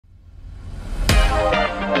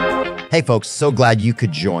Hey folks, so glad you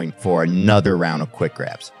could join for another round of quick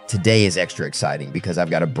grabs. Today is extra exciting because I've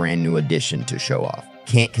got a brand new addition to show off.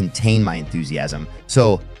 Can't contain my enthusiasm.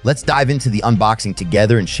 So let's dive into the unboxing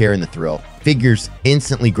together and share in the thrill. Figures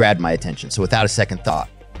instantly grabbed my attention, so without a second thought,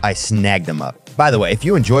 I snagged them up. By the way, if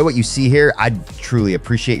you enjoy what you see here, I'd truly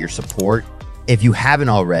appreciate your support. If you haven't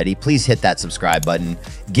already, please hit that subscribe button,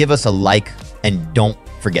 give us a like, and don't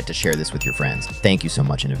forget to share this with your friends. Thank you so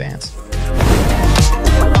much in advance.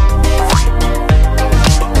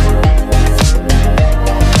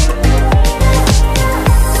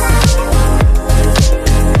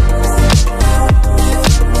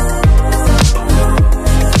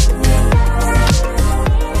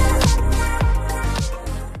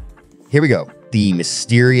 Here we go. The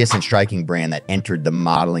mysterious and striking brand that entered the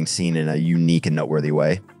modeling scene in a unique and noteworthy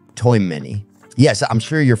way. Toymany. Yes, I'm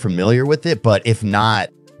sure you're familiar with it, but if not,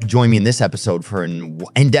 join me in this episode for an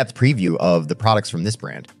in-depth preview of the products from this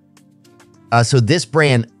brand. So this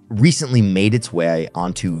brand recently made its way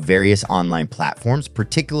onto various online platforms,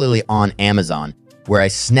 particularly on Amazon, where I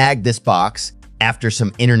snagged this box. After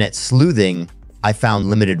some internet sleuthing, I found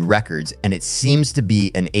limited records, and it seems to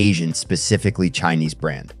be an Asian, specifically Chinese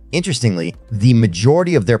brand. Interestingly, the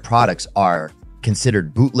majority of their products are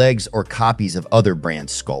considered bootlegs or copies of other brand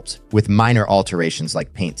sculpts, with minor alterations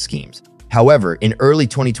like paint schemes. However, in early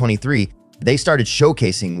 2023, they started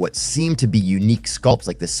showcasing what seemed to be unique sculpts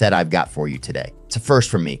like the set I've got for you today. It's a first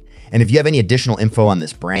from me. And if you have any additional info on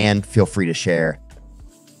this brand, feel free to share.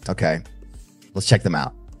 Okay, let's check them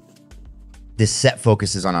out. This set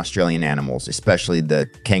focuses on Australian animals, especially the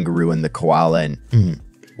kangaroo and the koala, and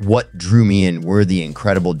what drew me in were the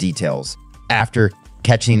incredible details. After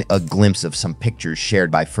catching a glimpse of some pictures shared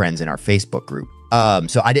by friends in our Facebook group,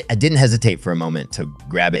 so I didn't hesitate for a moment to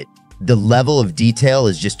grab it. The level of detail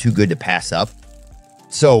is just too good to pass up.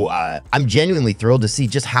 So I'm genuinely thrilled to see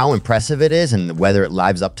just how impressive it is and whether it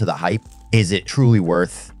lives up to the hype. Is it truly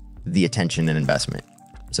worth the attention and investment?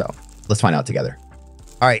 So let's find out together.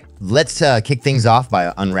 All right, let's kick things off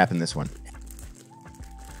by unwrapping this one.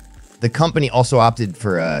 The company also opted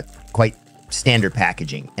for quite standard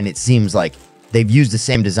packaging, and it seems like they've used the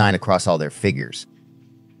same design across all their figures.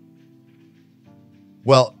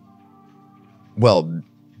 Well,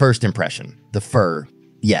 first impression, the fur,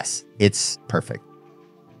 yes, it's perfect.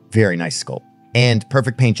 Very nice sculpt. And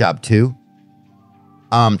perfect paint job too.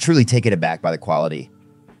 Truly taken aback by the quality.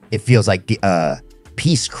 It feels like the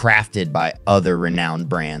piece crafted by other renowned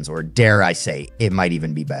brands, or dare I say, it might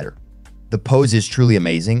even be better. The pose is truly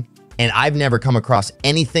amazing, and I've never come across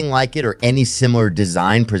anything like it or any similar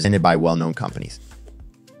design presented by well-known companies.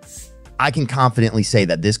 I can confidently say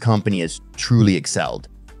that this company has truly excelled.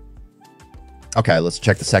 Okay, let's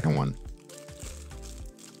check the second one.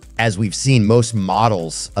 As we've seen, most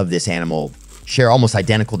models of this animal share almost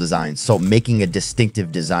identical designs, so making a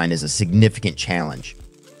distinctive design is a significant challenge.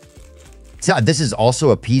 So this is also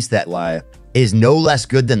a piece that is no less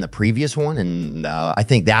good than the previous one, and I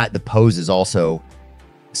think that the pose is also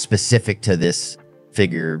specific to this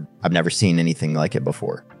figure. I've never seen anything like it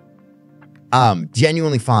before.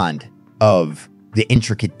 Genuinely fond of the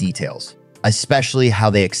intricate details, especially how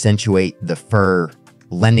they accentuate the fur,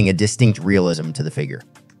 lending a distinct realism to the figure.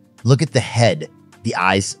 Look at the head, the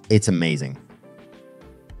eyes, it's amazing.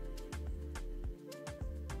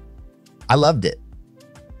 I loved it.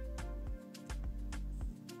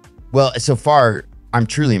 Well, so far, I'm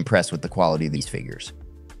truly impressed with the quality of these figures.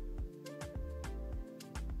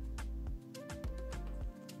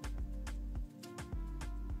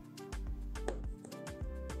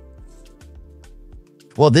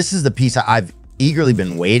 Well, this is the piece I've eagerly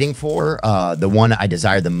been waiting for, the one I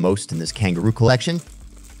desire the most in this kangaroo collection.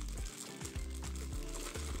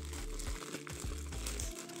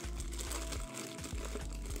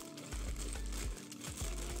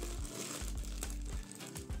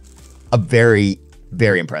 A very,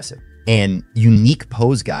 very impressive and unique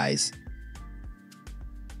pose, guys.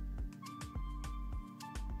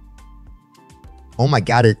 Oh my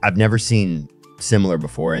God, I've never seen similar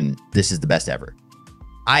before, and this is the best ever.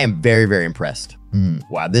 I am very, very impressed.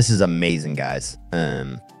 Wow, this is amazing, guys.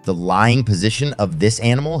 The lying position of this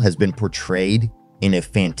animal has been portrayed in a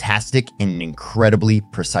fantastic and incredibly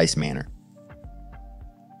precise manner.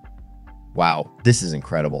 Wow, this is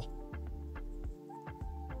incredible.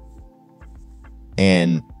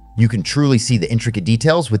 And you can truly see the intricate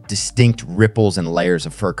details with distinct ripples and layers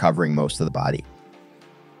of fur covering most of the body.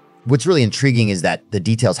 What's really intriguing is that the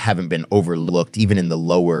details haven't been overlooked even in the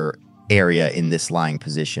lower area in this lying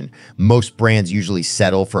position. Most brands usually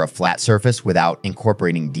settle for a flat surface without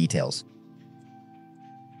incorporating details.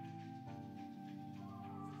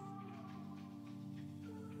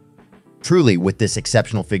 Truly, with this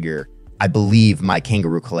exceptional figure, I believe my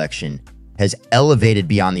kangaroo collection has elevated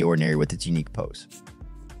beyond the ordinary with its unique pose.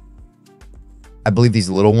 I believe these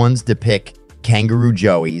little ones depict kangaroo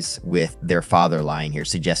joeys with their father lying here,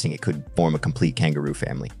 suggesting it could form a complete kangaroo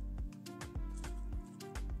family.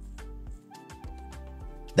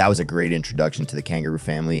 That was a great introduction to the kangaroo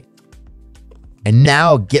family. And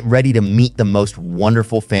now get ready to meet the most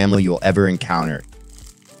wonderful family you'll ever encounter.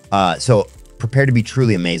 So prepare to be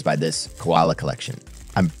truly amazed by this koala collection.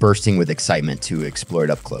 I'm bursting with excitement to explore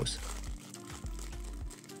it up close.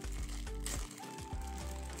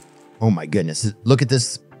 Oh my goodness, look at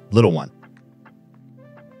this little one.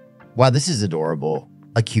 Wow, this is adorable.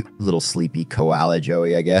 A cute little sleepy koala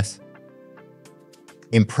joey, I guess.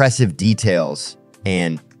 Impressive details,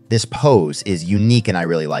 and this pose is unique and I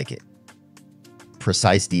really like it.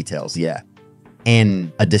 Precise details, yeah.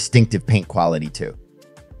 And a distinctive paint quality too.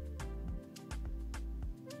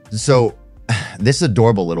 So this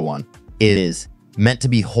adorable little one is meant to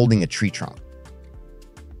be holding a tree trunk.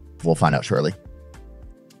 We'll find out shortly.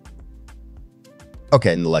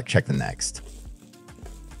 Okay, and let's check the next.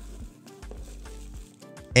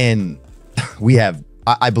 And we have,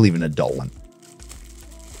 I believe, an adult one.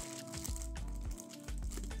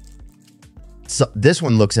 So this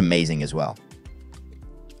one looks amazing as well.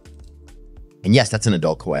 And yes, that's an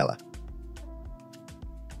adult koala.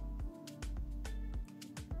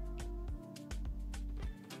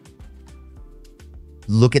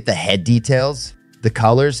 Look at the head details, the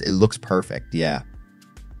colors, it looks perfect, yeah.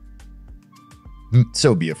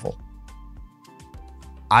 So beautiful.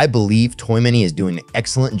 I believe Toymany is doing an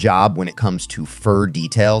excellent job when it comes to fur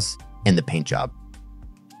details and the paint job.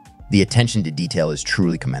 The attention to detail is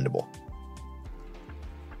truly commendable.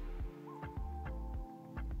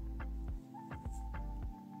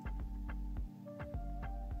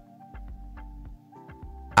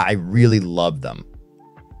 I really love them.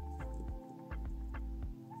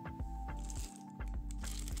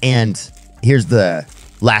 And here's the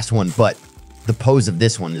last one, but the pose of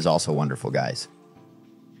this one is also wonderful, guys.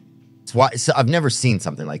 So I've never seen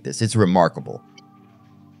something like this. It's remarkable.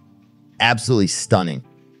 Absolutely stunning.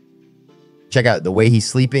 Check out the way he's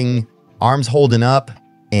sleeping, arms holding up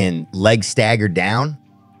and legs staggered down.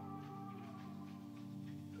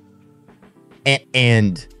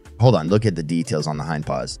 And hold on, look at the details on the hind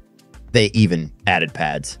paws. They even added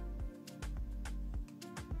pads.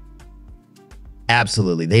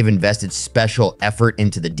 Absolutely. They've invested special effort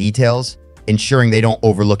into the details, ensuring they don't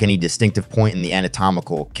overlook any distinctive point in the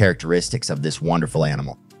anatomical characteristics of this wonderful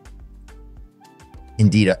animal.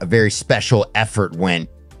 Indeed, a very special effort went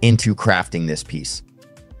into crafting this piece.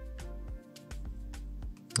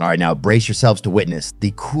 All right, now brace yourselves to witness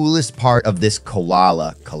the coolest part of this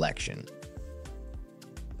koala collection.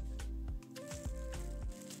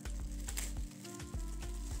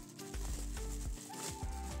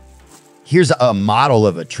 Here's a model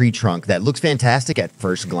of a tree trunk that looks fantastic at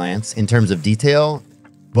first glance in terms of detail,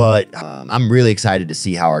 but I'm really excited to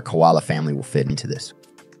see how our koala family will fit into this.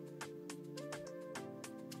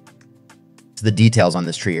 The details on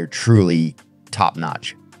this tree are truly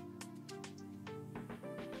top-notch.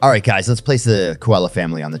 All right, guys, let's place the koala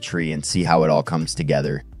family on the tree and see how it all comes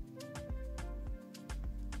together.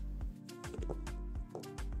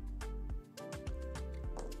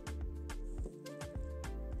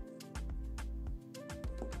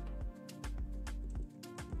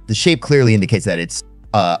 The shape clearly indicates that it's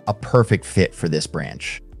a perfect fit for this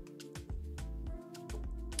branch.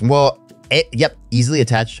 Well, yep, easily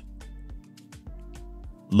attached.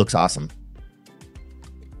 Looks awesome.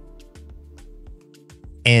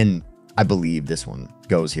 And I believe this one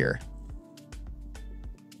goes here.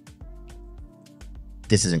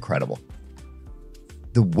 This is incredible.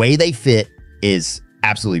 The way they fit is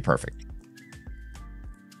absolutely perfect.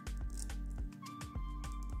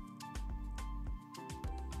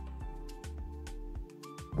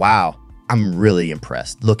 Wow, I'm really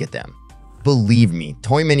impressed. Look at them. Believe me,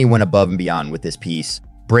 Toymany went above and beyond with this piece,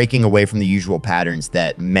 breaking away from the usual patterns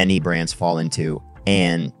that many brands fall into.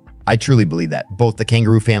 And I truly believe that both the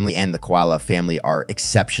kangaroo family and the koala family are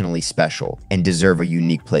exceptionally special and deserve a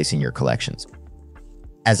unique place in your collections.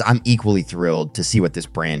 As I'm equally thrilled to see what this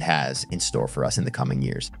brand has in store for us in the coming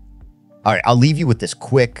years. All right, I'll leave you with this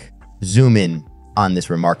quick zoom in on this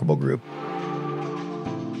remarkable group.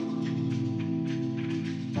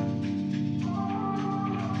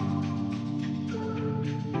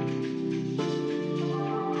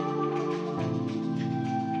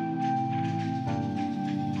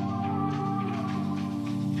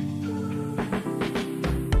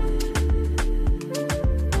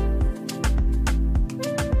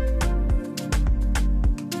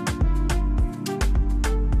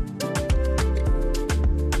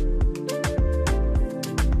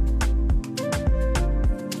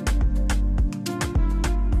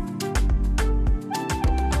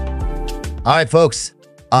 All right, folks.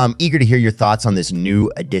 I'm eager to hear your thoughts on this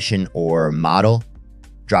new addition or model.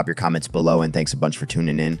 Drop your comments below, and thanks a bunch for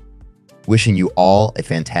tuning in. Wishing you all a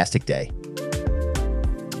fantastic day.